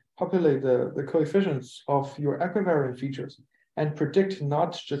the coefficients of your equivariant features and predict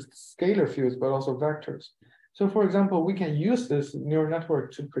not just scalar fields, but also vectors. So for example, we can use this neural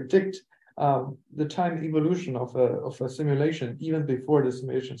network to predict the time evolution of a simulation even before the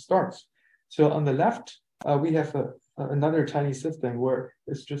simulation starts. So on the left, we have another tiny system where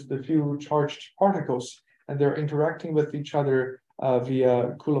it's just a few charged particles and they're interacting with each other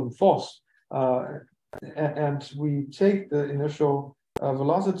via Coulomb force. And we take the initial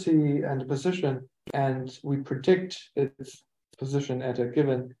velocity and position and we predict its position at a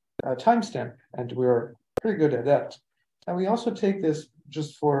given timestamp. And we're pretty good at that. And we also take this,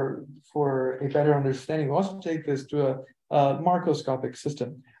 just for a better understanding, we also take this to a macroscopic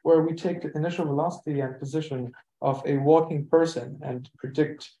system where we take the initial velocity and position of a walking person and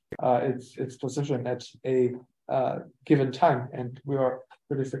predict its position at a given time. And we are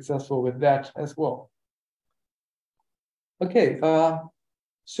pretty successful with that as well. Okay,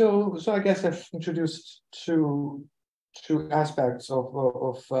 so I guess I've introduced two aspects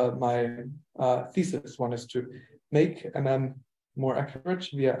of my thesis. One is to make MM more accurate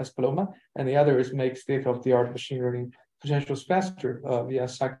via Espaloma, and the other is make state-of-the-art machine learning potentials faster via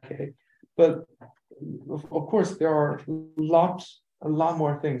SAK. But of course, there are a lot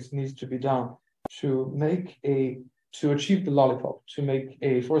more things needs to be done to achieve the lollipop, to make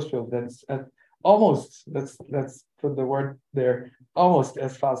a force field that's almost, let's put the word there, almost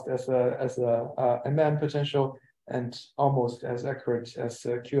as fast as a MM potential and almost as accurate as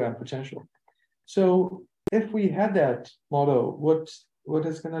a QM potential. So if we had that model, what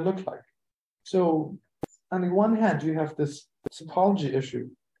is going to look like? So on the one hand, you have this topology issue.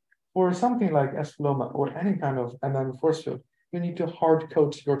 For something like Espaloma or any kind of MM force field, you need to hard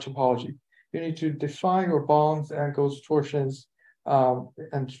code your topology. You need to define your bonds, angles, torsions,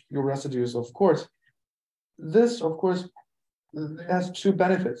 and your residues, of course. This, of course, has two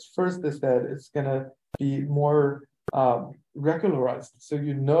benefits. First is that it's going to be more regularized. So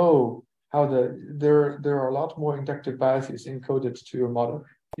you know how there are a lot more inductive biases encoded to your model.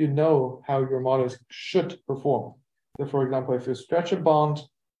 You know how your models should perform. So for example, if you stretch a bond,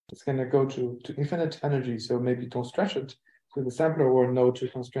 it's going to go to infinite energy. So maybe don't stretch it. So the sampler will know to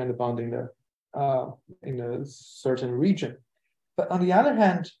constrain the bond in a certain region. But on the other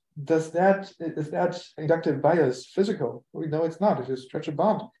hand, is that inductive bias physical? We know it's not. If you stretch a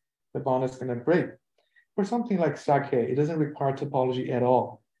bond, the bond is going to break. For something like SAK, it doesn't require topology at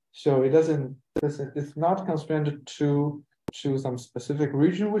all. So it's not constrained to some specific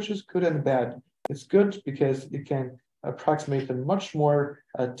region, which is good and bad. It's good because it can approximate a much more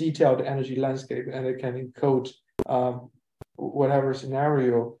detailed energy landscape, and it can encode whatever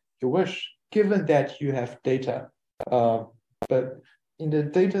scenario you wish, given that you have data. But in the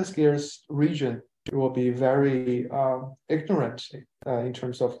data scarce region, you will be very ignorant in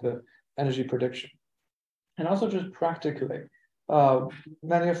terms of the energy prediction. And also just practically,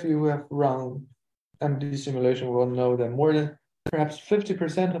 many of you who have run MD simulation will know that more than perhaps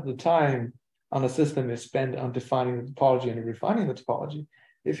 50% of the time on a system is spent on defining the topology and refining the topology.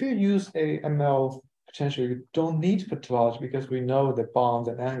 If you use a ML potential, you don't need the topology because we know that bonds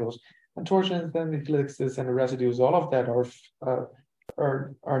and angles and torsions and ellipses and residues, all of that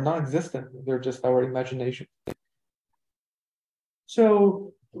are non-existent. They're just our imagination.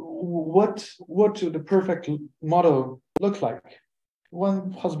 So what would the perfect model look like?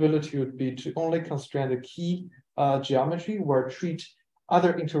 One possibility would be to only constrain the key geometry or treat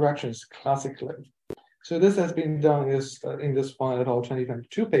other interactions classically. So this has been done in this Wang et al.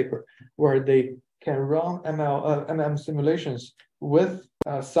 2022 paper, where they can run MM simulations with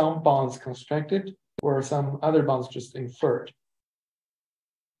some bonds constructed or some other bonds just inferred.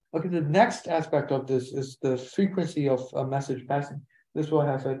 Okay, the next aspect of this is the frequency of message passing. This will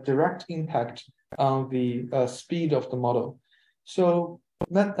have a direct impact on the speed of the model. So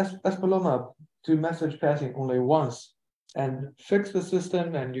Espaloma do message passing only once and fix the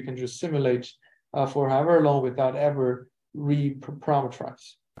system, and you can just simulate for however long without ever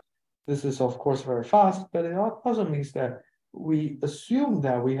re-parameterize. This is of course very fast, but it also means that we assume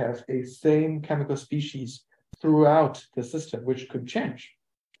that we have a same chemical species throughout the system, which could change,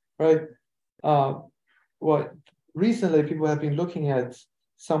 right? Well, recently people have been looking at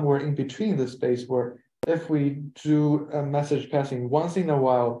somewhere in between the space where if we do a message passing once in a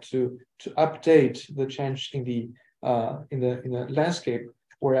while to update the change in the landscape,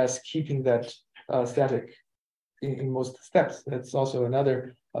 whereas keeping that static in most steps, that's also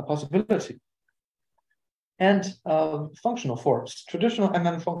another possibility. And functional forms. Traditional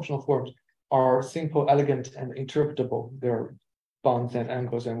MM functional forms are simple, elegant, and interpretable. They're bonds and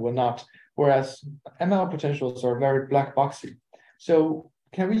angles and whatnot, whereas ML potentials are very black boxy. So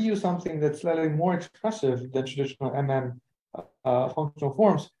can we use something that's slightly more expressive than traditional MM functional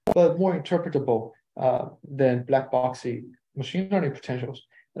forms, but more interpretable than black boxy machine learning potentials?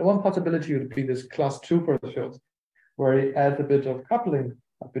 And one possibility would be this class 2 force field, where it adds a bit of coupling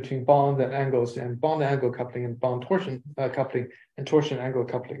between bond and angles, and bond angle coupling, and bond torsion coupling, and torsion angle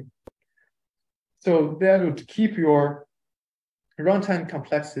coupling. So that would keep your runtime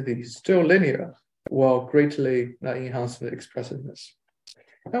complexity still linear while greatly enhance the expressiveness.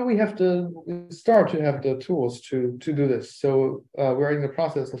 Now we start to have the tools to do this. So we're in the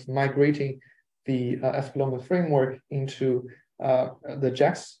process of migrating the Espeloma framework into the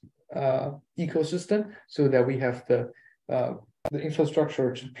JAX ecosystem, so that we have the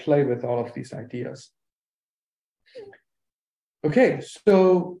infrastructure to play with all of these ideas. Okay,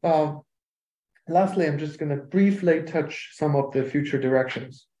 so lastly, I'm just going to briefly touch some of the future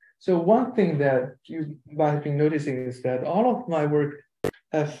directions. So one thing that you might have been noticing is that all of my work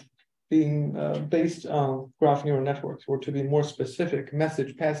have been based on graph neural networks, or to be more specific,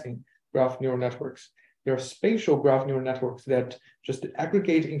 message passing graph neural networks. There are spatial graph neural networks that just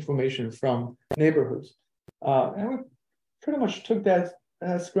aggregate information from neighborhoods. And we pretty much took that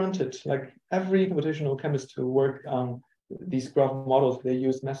as granted. Like every computational chemist who work on these graph models, they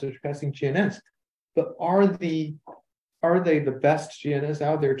use message passing GNNs. But are they the best GNNs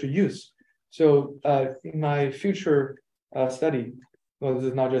out there to use? So in my future study, well, this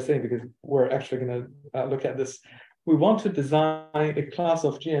is not just saying because we're actually going to look at this. We want to design a class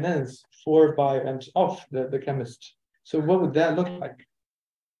of GNNs for, by, and of the chemist. So what would that look like?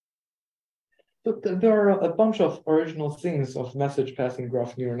 So there are a bunch of original things of message passing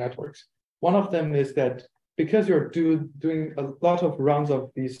graph neural networks. One of them is that because you're doing a lot of rounds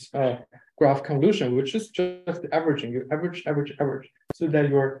of these graph convolution, which is just averaging, you average, so that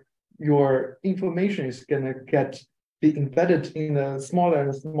your information is going to be embedded in a smaller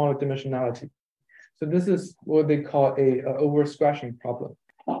and smaller dimensionality. So this is what they call a over-scratching problem,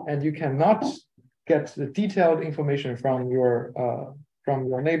 and you cannot get the detailed information from your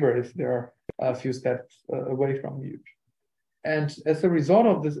neighbor if they're a few steps away from you. And as a result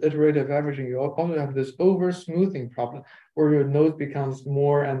of this iterative averaging, you also have this over-smoothing problem, where your node becomes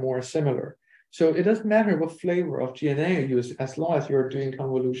more and more similar. So it doesn't matter what flavor of GNN you use, as long as you're doing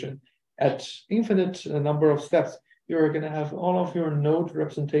convolution at infinite number of steps, you're going to have all of your node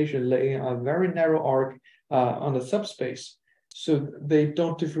representation laying a very narrow arc on the subspace. So they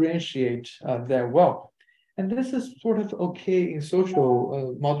don't differentiate that well. And this is sort of okay in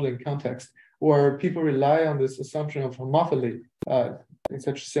social modeling context, where people rely on this assumption of homophily in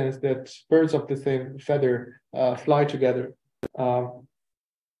such a sense that birds of the same feather fly together. So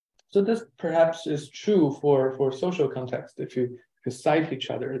this perhaps is true for social context. If you cite each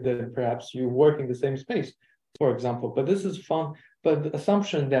other, then perhaps you work in the same space, for example. But this is fun. But the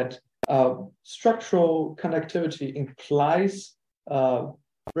assumption that structural connectivity implies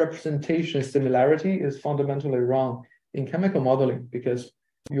representation similarity is fundamentally wrong in chemical modeling, because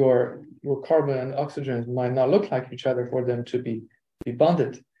your carbon and oxygen might not look like each other for them to be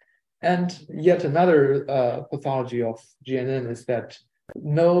bonded. And yet another pathology of GNN is that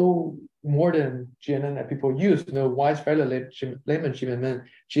no modern GNN that people use, no widespread layman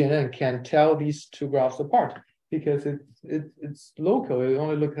GNN can tell these two graphs apart, because it's local. It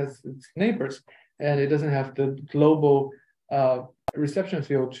only looks at its neighbors, and it doesn't have the global reception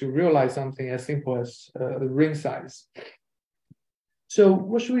field to realize something as simple as ring size. So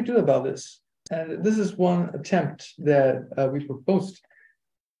what should we do about this? And this is one attempt that we proposed.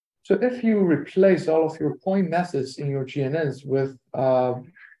 So if you replace all of your point masses in your GNNs with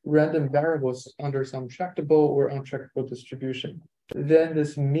random variables under some tractable or untractable distribution, then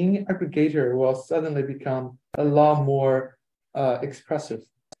this mean aggregator will suddenly become a lot more expressive.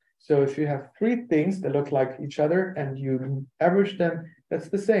 So if you have three things that look like each other and you average them, that's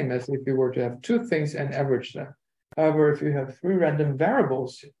the same as if you were to have two things and average them. However, if you have three random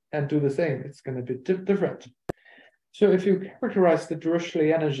variables and do the same, it's going to be different. So if you characterize the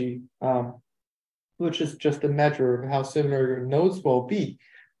Dirichlet energy, which is just a measure of how similar your nodes will be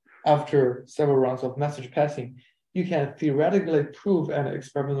after several rounds of message passing, you can theoretically prove and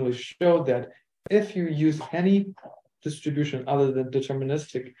experimentally show that if you use any distribution other than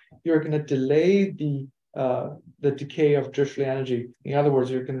deterministic, you're going to delay the decay of Dirichlet energy. In other words,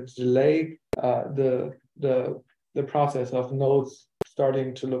 you're going to delay the process of nodes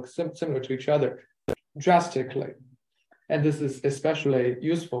starting to look similar to each other drastically. And this is especially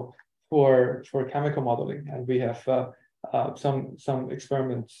useful for chemical modeling, and we have some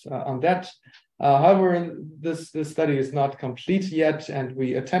experiments on that. However, this study is not complete yet, and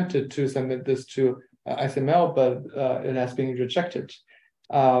we attempted to submit this to ICML, but it has been rejected.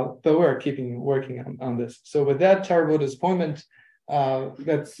 But we're keeping working on this. So with that terrible disappointment,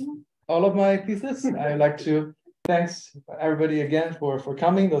 that's all of my thesis. I'd like to thanks everybody again for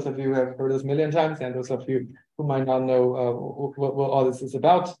coming. Those of you who have heard this a million times, and those of you who might not know what all this is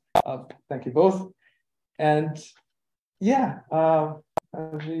about. Thank you both. And yeah, for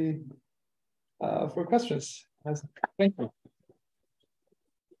questions. Thank you.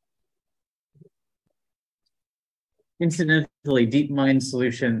 Incidentally, DeepMind's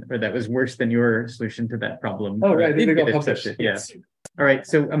solution, or that was worse than your solution to that problem. Oh, right. Did get accepted. Yeah. All right,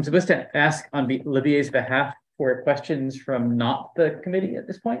 so I'm supposed to ask on Olivier's behalf for questions from not the committee at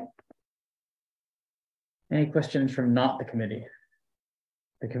this point. Any questions from not the committee?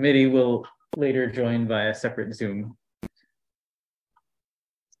 The committee will later join via separate Zoom.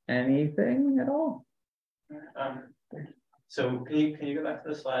 Anything at all? So can you go back to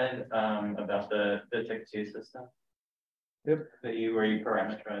the slide about the TIC2 system? Yep. Where you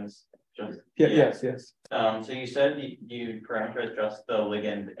parameterize just Yes. So you said you parameterize just the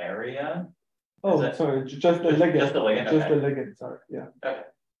ligand area. Oh, sorry, just the ligand. Just the ligand. Just Okay. the ligand. Sorry. Yeah. Okay.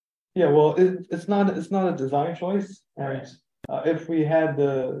 Yeah. Well, it's not a design choice, and if we had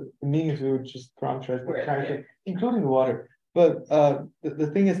the means, we would just parameterize the character, including the water. But the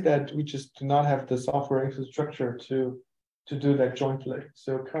thing is that we just do not have the software infrastructure to do that jointly.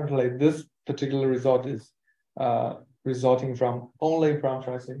 So currently, this particular result is resulting from only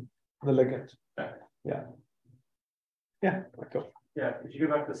parameterizing the ligand. Okay. Yeah. Go. Yeah, if you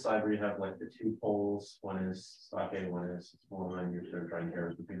go back to the slide where you have like the two poles, one is sake, one is small, and you're sort of drawing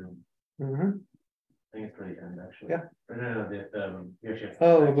arrows between them. Mm-hmm. I think it's for the end actually. Yeah. Or no, you actually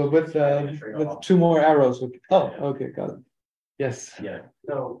have But with two more arrows. Okay, got it. Yes. Yeah.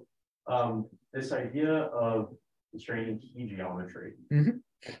 So this idea of constraining key geometry.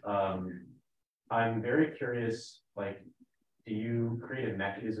 I'm very curious, like, do you create a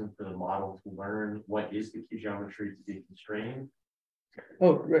mechanism for the model to learn what is the key geometry to be constrained?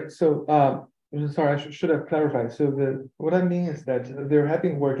 Oh, right. So sorry, I should have clarified. So what I mean is that they're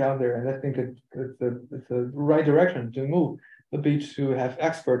having work out there, and I think it's the right direction to move would be to have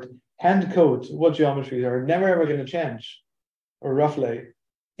expert hand code what geometries are never ever going to change, or roughly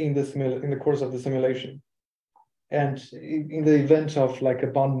in the course of the simulation. And in the event of like a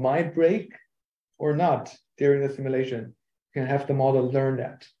bond might break or not during the simulation, you can have the model learn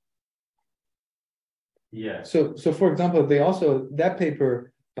that. Yeah. So for example, they also, that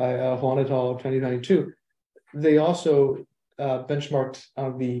paper by Huang et al. 2022, they also benchmarked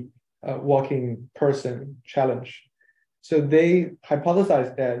on the walking person challenge. So they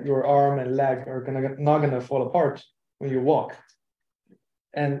hypothesized that your arm and leg are not gonna fall apart when you walk.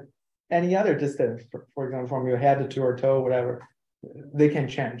 And any other distance, for example, from your head to your toe, whatever, they can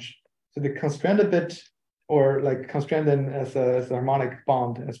change. So they constrain a bit, or like constrain them as a harmonic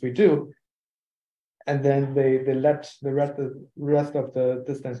bond as we do. And then they let the rest of the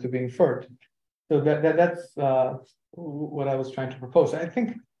distance to be inferred. So that's what I was trying to propose. I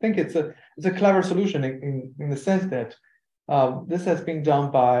think it's a clever solution in the sense that this has been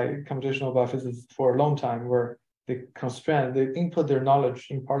done by computational biophysicists for a long time, where they input their knowledge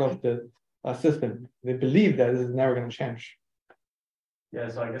in part of the system. They believe that this is never going to change. Yeah,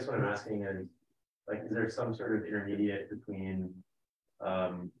 so I guess what I'm asking is, like, is there some sort of intermediate between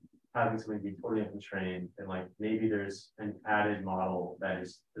having something be totally unconstrained and like maybe there's an added model that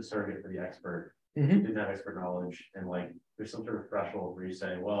is the surrogate for the expert who didn't have expert knowledge, and like there's some sort of threshold where you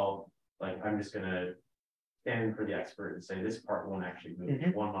say, well, like I'm just gonna stand for the expert and say this part won't actually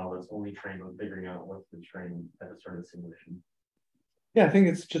move. One model that's only trained on figuring out what's been trained at the start of the simulation. Yeah, I think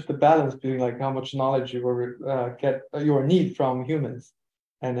it's just the balance between like how much knowledge you will get your need from humans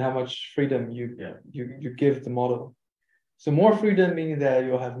and how much freedom you give the model. So more freedom means that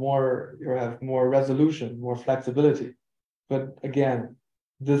you'll have more resolution, more flexibility. But again,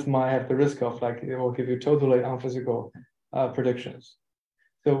 this might have the risk of like it will give you totally unphysical predictions.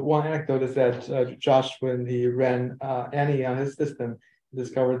 So one anecdote is that Josh, when he ran Annie on his system,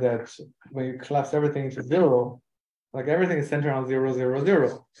 discovered that when you collapse everything to zero, like everything is centered on 0, 0, 0.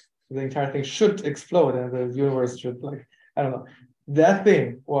 So the entire thing should explode, and the universe should, like, I don't know. That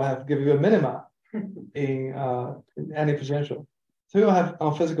thing will give you a minima in any potential. So you'll have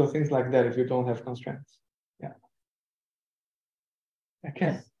physical things like that if you don't have constraints. Yeah.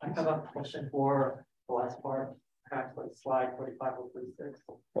 Yes, I have a question for the last part, perhaps like slide 45 or 46.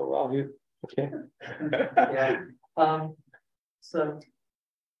 Oh wow, you okay? Yeah. So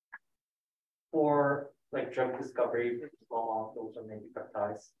for like drug discovery, small molecules or maybe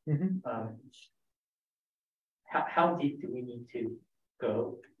peptides, how deep do we need to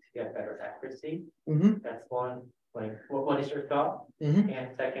go to get better accuracy? That's one. Like, what is your thought? And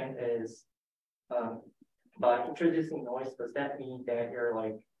second is, by introducing noise, does that mean that you're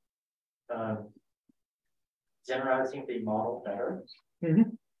like generalizing the model better?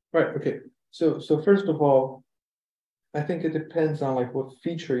 Right. Okay. So first of all, I think it depends on like what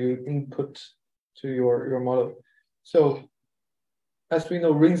feature you input to your model. So as we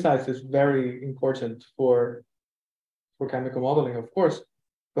know, ring size is very important for chemical modeling, of course,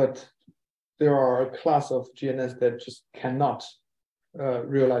 but there are a class of GNS that just cannot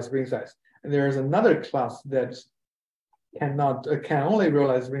realize ring size. And there is another class that can only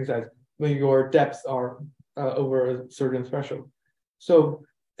realize ring size when your depths are over a certain threshold. So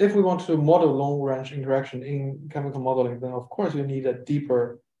if we want to model long-range interaction in chemical modeling, then of course you need a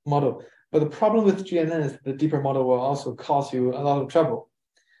deeper model. But the problem with GNN is the deeper model will also cause you a lot of trouble.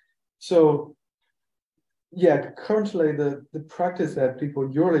 So yeah, currently the practice that people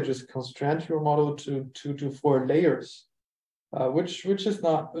usually just constrain your model to 4 layers, which is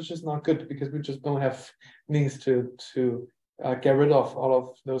not good, because we just don't have means to get rid of all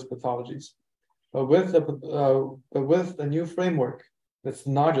of those pathologies. But with the new framework, that's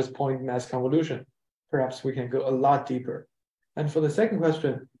not just point mass convolution, perhaps we can go a lot deeper. And for the second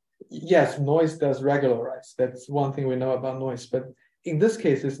question, yes, noise does regularize. That's one thing we know about noise. But in this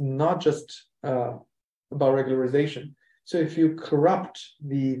case, it's not just about regularization. So if you corrupt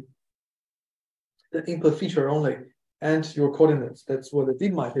the input feature only and your coordinates, that's what the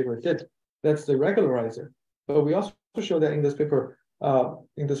DeepMind paper did. That's the regularizer. But we also show that in this paper,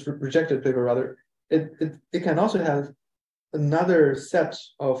 in this rejected paper rather, it can also have another set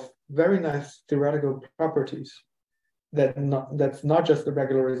of very nice theoretical properties that's not just the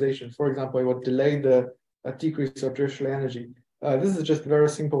regularization. For example, it will delay the decrease of Dirichlet energy. This is just very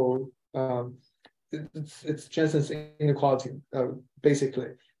simple. It's Jensen's inequality, basically.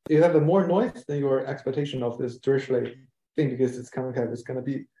 You have more noise than your expectation of this Dirichlet thing, because it's going to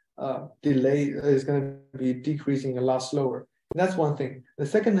be delayed. It's going to be decreasing a lot slower. And that's one thing. The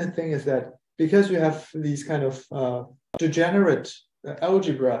second thing is that because you have these kind of degenerate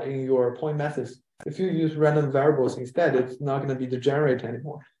algebra in your point methods, if you use random variables instead, it's not going to be degenerate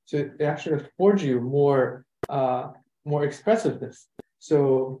anymore. So it actually affords you more expressiveness.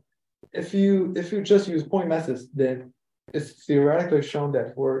 So if you just use point methods, then it's theoretically shown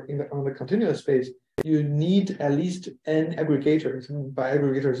that on the continuous space, you need at least n aggregators. By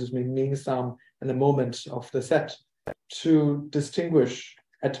aggregators, it means sum and the moment of the set to distinguish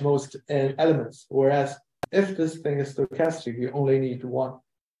at most n elements. Whereas if this thing is stochastic, you only need 1.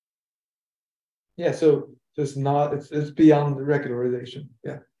 Yeah, so it's beyond regularization.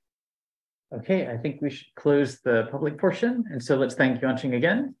 Yeah. Okay, I think we should close the public portion. And so let's thank Yuanqing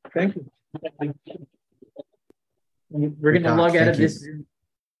again. Thank you. We're going to log out of this Zoom,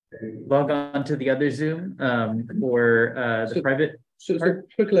 log on to the other Zoom for the private. So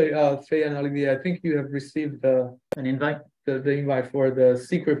quickly, Faye and Olivier, I think you have received an invite. The invite for the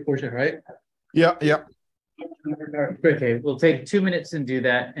secret portion, right? Yeah. Okay, we'll take 2 minutes and do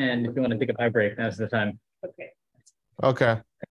that. And if you want to take a pie break, now's the time. Okay.